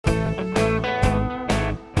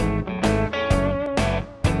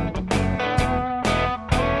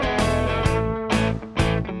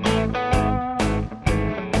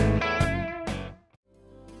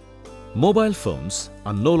Mobile phones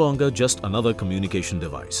are no longer just another communication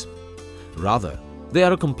device. Rather, they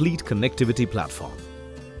are a complete connectivity platform.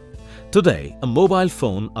 Today, a mobile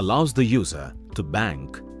phone allows the user to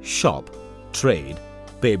bank, shop, trade,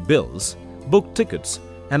 pay bills, book tickets,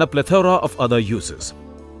 and a plethora of other uses.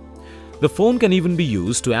 The phone can even be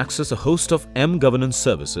used to access a host of governance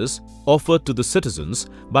services offered to the citizens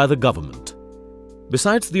by the government.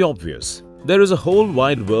 Besides the obvious, there is a whole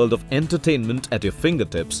wide world of entertainment at your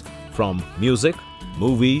fingertips, from music,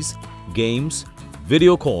 movies, games,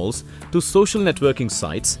 video calls to social networking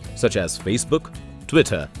sites such as Facebook,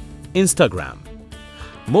 Twitter, Instagram.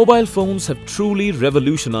 Mobile phones have truly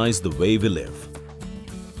revolutionized the way we live.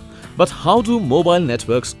 But how do mobile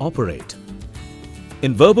networks operate?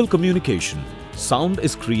 In verbal communication, sound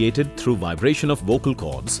is created through vibration of vocal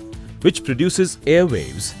cords, which produces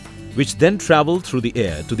airwaves, which then travel through the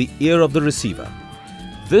air to the ear of the receiver.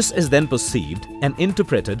 This is then perceived and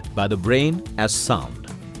interpreted by the brain as sound.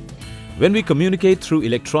 When we communicate through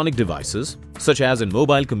electronic devices, such as in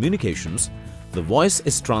mobile communications, the voice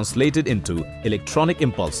is translated into electronic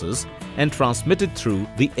impulses and transmitted through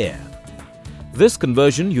the air. This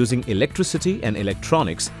conversion using electricity and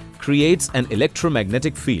electronics creates an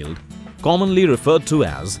electromagnetic field, commonly referred to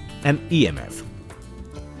as an EMF.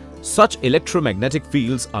 Such electromagnetic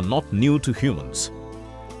fields are not new to humans.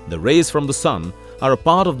 The rays from the sun are a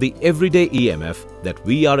part of the everyday EMF that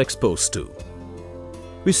we are exposed to.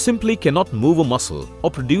 We simply cannot move a muscle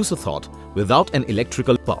or produce a thought without an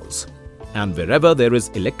electrical pulse. And wherever there is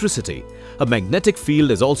electricity, a magnetic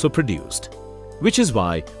field is also produced, which is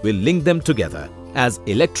why we link them together as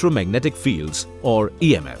electromagnetic fields or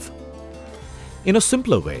EMF. In a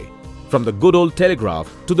simpler way, from the good old telegraph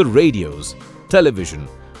to the radios, television,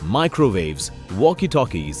 microwaves,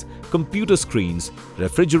 walkie-talkies, computer screens,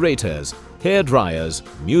 refrigerators, hair dryers,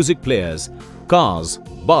 music players, cars,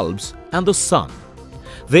 bulbs, and the sun.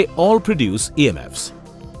 They all produce EMFs.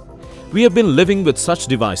 We have been living with such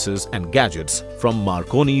devices and gadgets from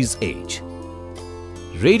Marconi's age.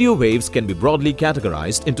 Radio waves can be broadly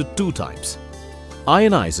categorized into two types: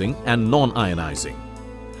 ionizing and non-ionizing.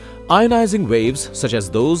 Ionizing waves, such as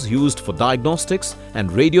those used for diagnostics and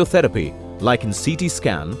radiotherapy, like in CT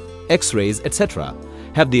scan, X-rays, etc.,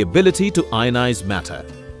 have the ability to ionize matter,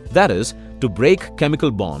 that is, to break chemical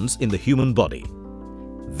bonds in the human body.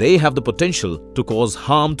 They have the potential to cause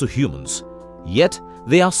harm to humans, yet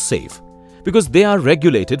they are safe because they are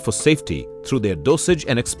regulated for safety through their dosage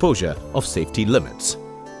and exposure of safety limits.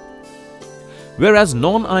 Whereas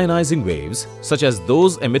non-ionizing waves, such as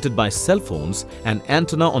those emitted by cell phones and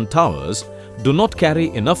antenna on towers, do not carry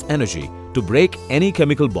enough energy to break any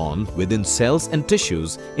chemical bond within cells and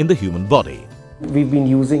tissues in the human body. We've been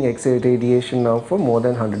using X-ray radiation now for more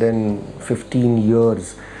than 115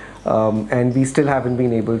 years. And we still haven't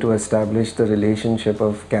been able to establish the relationship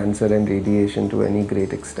of cancer and radiation to any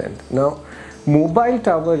great extent. Now, mobile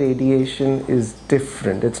tower radiation is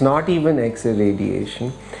different. It's not even X-ray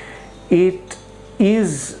radiation. It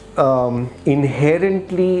is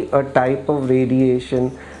inherently a type of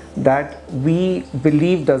radiation that we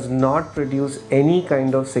believe does not produce any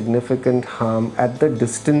kind of significant harm at the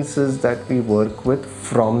distances that we work with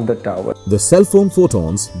from the tower. The cell phone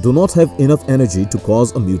photons do not have enough energy to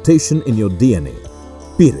cause a mutation in your DNA,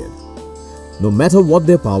 period. No matter what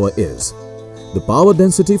their power is. The power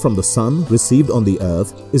density from the sun received on the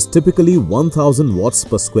earth is typically 1000 watts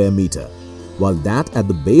per square meter, while that at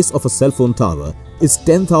the base of a cell phone tower is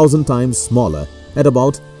 10,000 times smaller at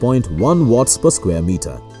about 0.1 watts per square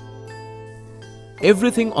meter.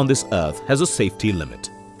 Everything on this earth has a safety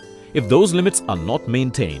limit. If those limits are not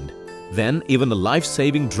maintained, then even a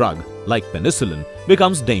life-saving drug like penicillin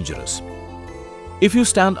becomes dangerous. If you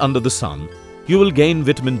stand under the sun, you will gain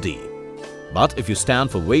vitamin D. But if you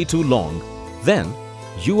stand for way too long, then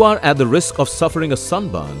you are at the risk of suffering a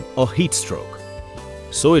sunburn or heat stroke.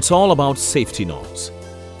 So it's all about safety norms.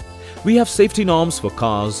 We have safety norms for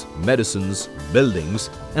cars, medicines,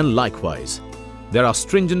 buildings, and likewise. There are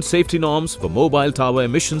stringent safety norms for mobile tower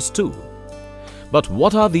emissions too. But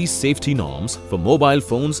what are these safety norms for mobile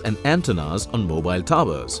phones and antennas on mobile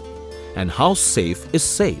towers? And how safe is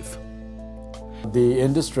safe? The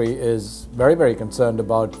industry is very concerned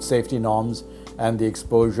about safety norms and the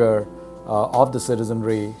exposure of the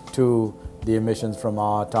citizenry to the emissions from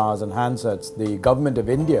our towers and handsets. The Government of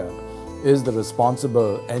India is the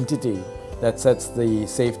responsible entity that sets the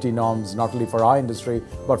safety norms not only for our industry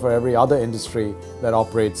but for every other industry that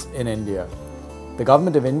operates in India. The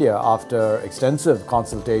Government of India, after extensive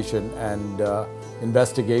consultation and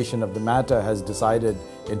investigation of the matter, has decided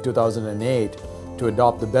in 2008 to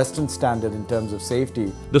adopt the best in standard in terms of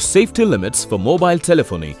safety. The safety limits for mobile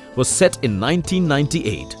telephony was set in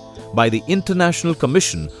 1998 by the International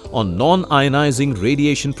Commission on Non-Ionizing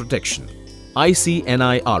Radiation Protection,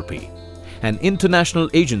 ICNIRP, an international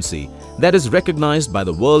agency that is recognized by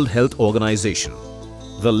the World Health Organization.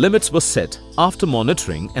 The limits were set after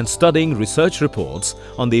monitoring and studying research reports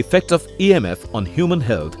on the effect of EMF on human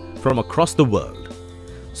health from across the world.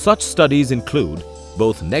 Such studies include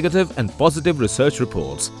both negative and positive research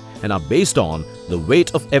reports and are based on the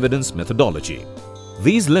weight of evidence methodology.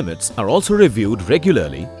 These limits are also reviewed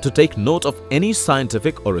regularly to take note of any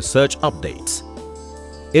scientific or research updates.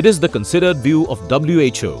 It is the considered view of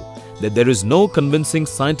WHO that there is no convincing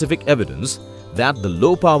scientific evidence that the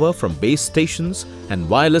low power from base stations and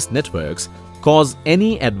wireless networks cause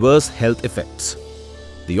any adverse health effects.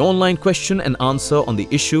 The online question and answer on the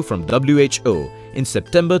issue from WHO in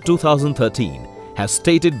September 2013 has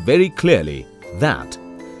stated very clearly that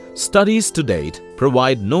studies to date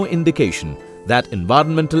provide no indication that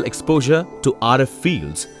environmental exposure to RF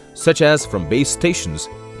fields, such as from base stations,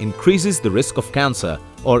 increases the risk of cancer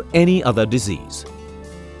or any other disease.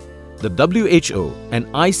 The WHO and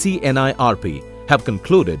ICNIRP have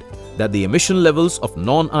concluded that the emission levels of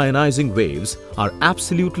non-ionizing waves are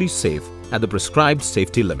absolutely safe at the prescribed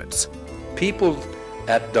safety limits. People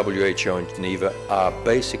at WHO in Geneva are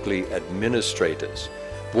basically administrators.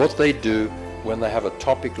 What they do when they have a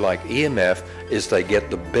topic like EMF is they get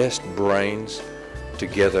the best brains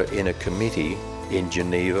together in a committee in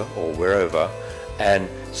Geneva or wherever and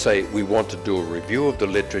say, we want to do a review of the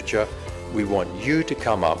literature. We want you to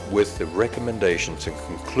come up with the recommendations and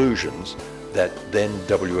conclusions that then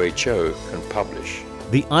WHO can publish.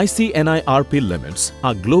 The ICNIRP limits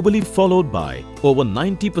are globally followed by over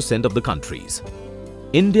 90% of the countries.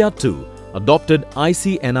 India too adopted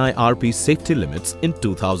ICNIRP safety limits in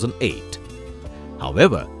 2008.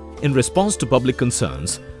 However, in response to public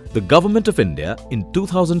concerns, the Government of India in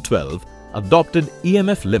 2012 adopted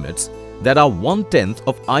EMF limits that are 1/10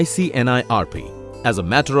 of ICNIRP as a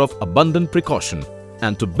matter of abundant precaution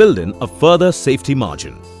and to build in a further safety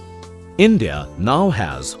margin. India now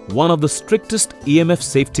has one of the strictest EMF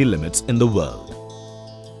safety limits in the world.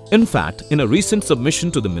 In fact, in a recent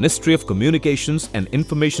submission to the Ministry of Communications and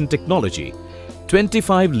Information Technology,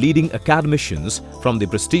 25 leading academicians from the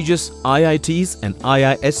prestigious IITs and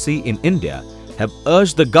IISc in India have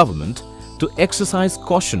urged the government to exercise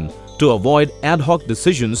caution to avoid ad hoc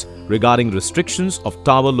decisions regarding restrictions of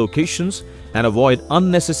tower locations and avoid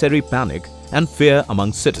unnecessary panic and fear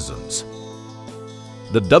among citizens.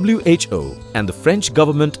 The WHO and the French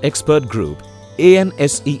government expert group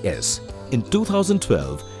ANSES in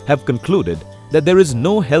 2012 have concluded that there is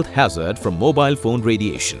no health hazard from mobile phone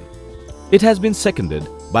radiation. It has been seconded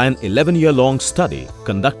by an 11-year-long study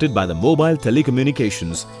conducted by the Mobile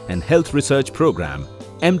Telecommunications and Health Research Programme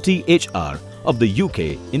MTHR of the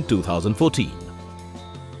UK in 2014.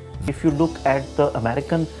 If you look at the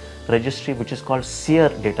American registry, which is called SEER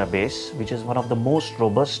database, which is one of the most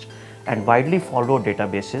robust and widely followed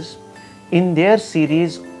databases, in their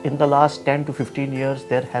series in the last 10 to 15 years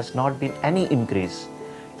there has not been any increase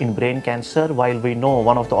in brain cancer, while we know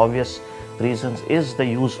one of the obvious reasons is the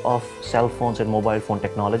use of cell phones and mobile phone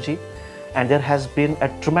technology, and there has been a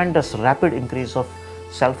tremendous rapid increase of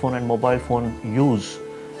cell phone and mobile phone use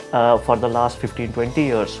for the last 15-20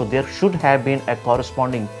 years. So there should have been a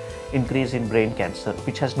corresponding increase in brain cancer,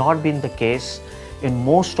 which has not been the case in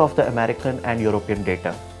most of the American and European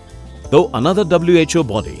data. Though another WHO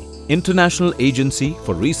body, International Agency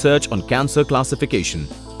for Research on Cancer Classification,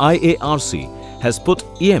 IARC, has put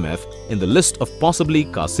EMF in the list of possibly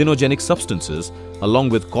carcinogenic substances along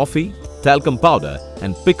with coffee, talcum powder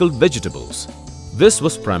and pickled vegetables. This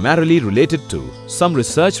was primarily related to some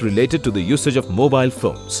research related to the usage of mobile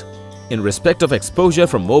phones. In respect of exposure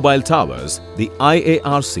from mobile towers, the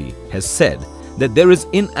IARC has said that there is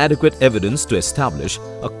inadequate evidence to establish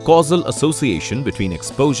a causal association between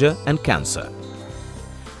exposure and cancer.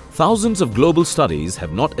 Thousands of global studies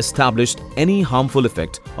have not established any harmful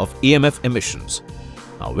effect of EMF emissions.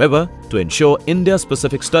 However, to ensure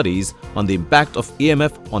India-specific studies on the impact of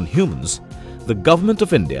EMF on humans, the Government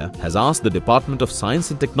of India has asked the Department of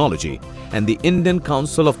Science and Technology and the Indian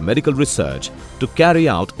Council of Medical Research to carry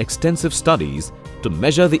out extensive studies to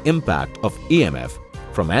measure the impact of EMF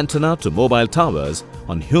from antenna to mobile towers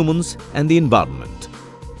on humans and the environment.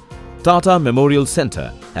 Tata Memorial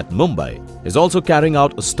Centre at Mumbai is also carrying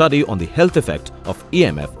out a study on the health effect of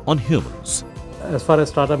EMF on humans. As far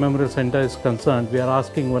as Tata Memorial Centre is concerned, we are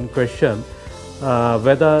asking one question,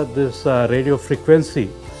 whether this radio frequency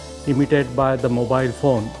emitted by the mobile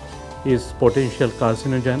phone is potential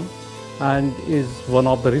carcinogen and is one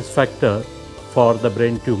of the risk factors for the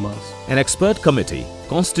brain tumors. An expert committee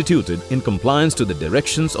constituted in compliance to the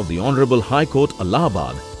directions of the Honorable High Court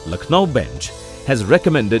Allahabad, Lucknow bench has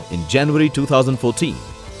recommended in January 2014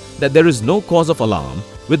 that there is no cause of alarm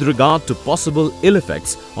with regard to possible ill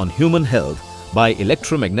effects on human health by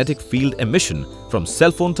electromagnetic field emission from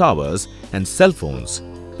cell phone towers and cell phones,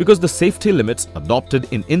 because the safety limits adopted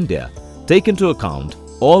in India take into account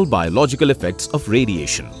all biological effects of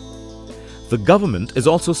radiation. The government is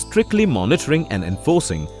also strictly monitoring and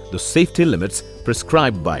enforcing the safety limits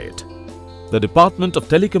prescribed by it. The Department of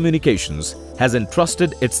Telecommunications has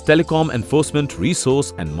entrusted its Telecom Enforcement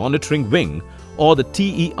Resource and Monitoring Wing, or the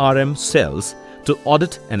TERM cells, to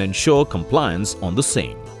audit and ensure compliance on the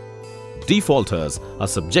same. Defaulters are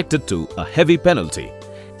subjected to a heavy penalty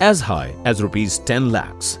as high as Rs 10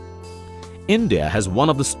 lakhs. India has one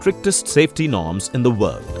of the strictest safety norms in the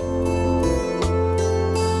world.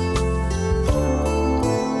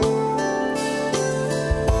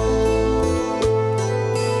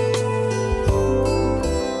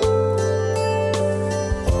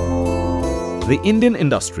 The Indian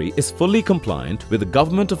industry is fully compliant with the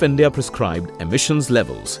Government of India prescribed emissions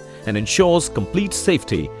levels and ensures complete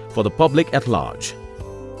safety for the public at large.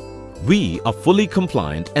 We are fully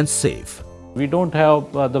compliant and safe. We don't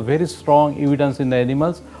have the very strong evidence in the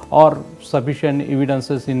animals or sufficient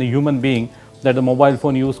evidences in the human being that the mobile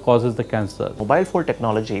phone use causes the cancer. Mobile phone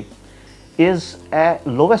technology is a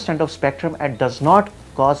lowest end of spectrum and does not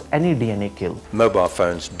cause any DNA kill. Mobile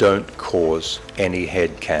phones don't cause any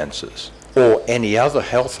head cancers or any other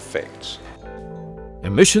health effects.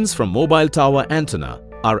 Emissions from mobile tower antenna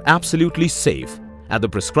are absolutely safe at the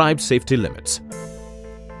prescribed safety limits.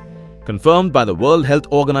 Confirmed by the World Health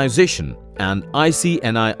Organization and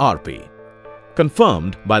ICNIRP.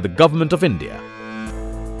 Confirmed by the Government of India.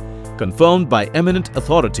 Confirmed by eminent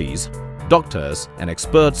authorities, doctors and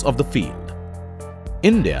experts of the field.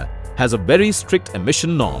 India has a very strict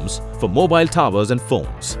emission norms for mobile towers and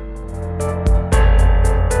phones.